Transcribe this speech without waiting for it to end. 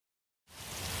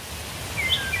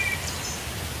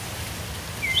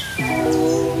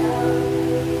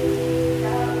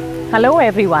Hello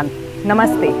everyone,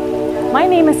 Namaste. My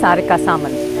name is Sarika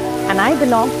Samant and I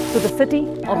belong to the city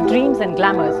of dreams and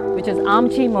glamours, which is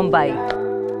Amchi, Mumbai.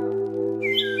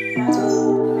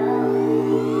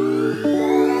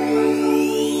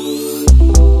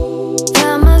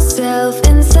 Found myself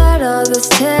inside all this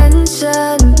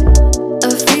tension,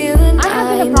 a feeling I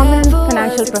have been a prominent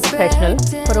financial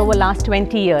professional for over last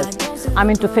 20 years. I'm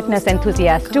into fitness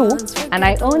enthusiast too, and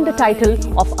I earned the title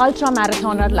of ultra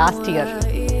marathoner last year.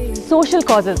 Social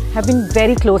causes have been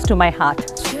very close to my heart.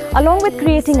 Along with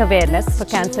creating awareness for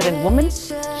cancer in women,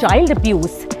 child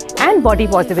abuse and body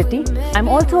positivity, I'm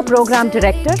also a program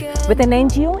director with an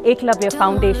NGO, Eklavya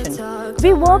Foundation.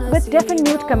 We work with deaf and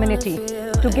mute community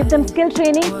to give them skill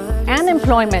training and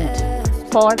employment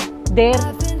for their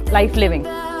life living.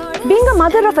 Being a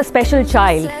mother of a special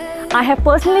child, I have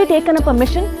personally taken up a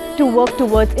mission to work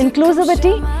towards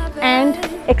inclusivity and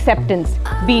acceptance,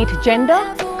 be it gender,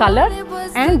 color,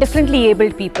 and differently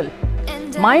abled people.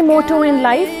 My motto in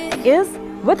life is,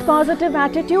 with positive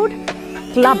attitude,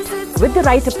 clubbed with the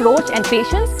right approach and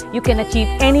patience, you can achieve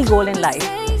any goal in life.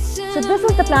 So this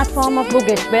is the platform of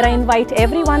Woggish, where I invite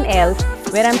everyone else,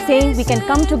 where I'm saying we can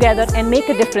come together and make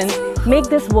a difference, make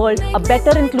this world a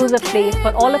better inclusive place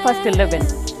for all of us to live in.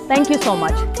 Thank you so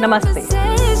much. Namaste.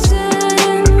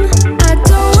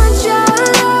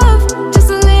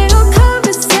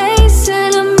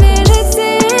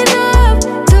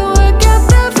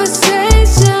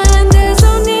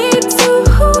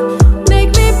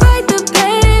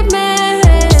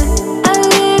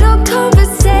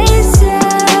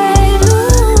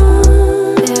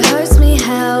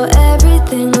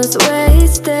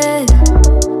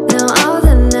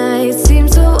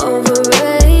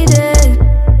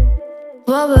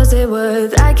 What was it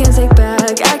worth? I can't take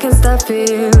back, I can't stop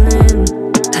feeling.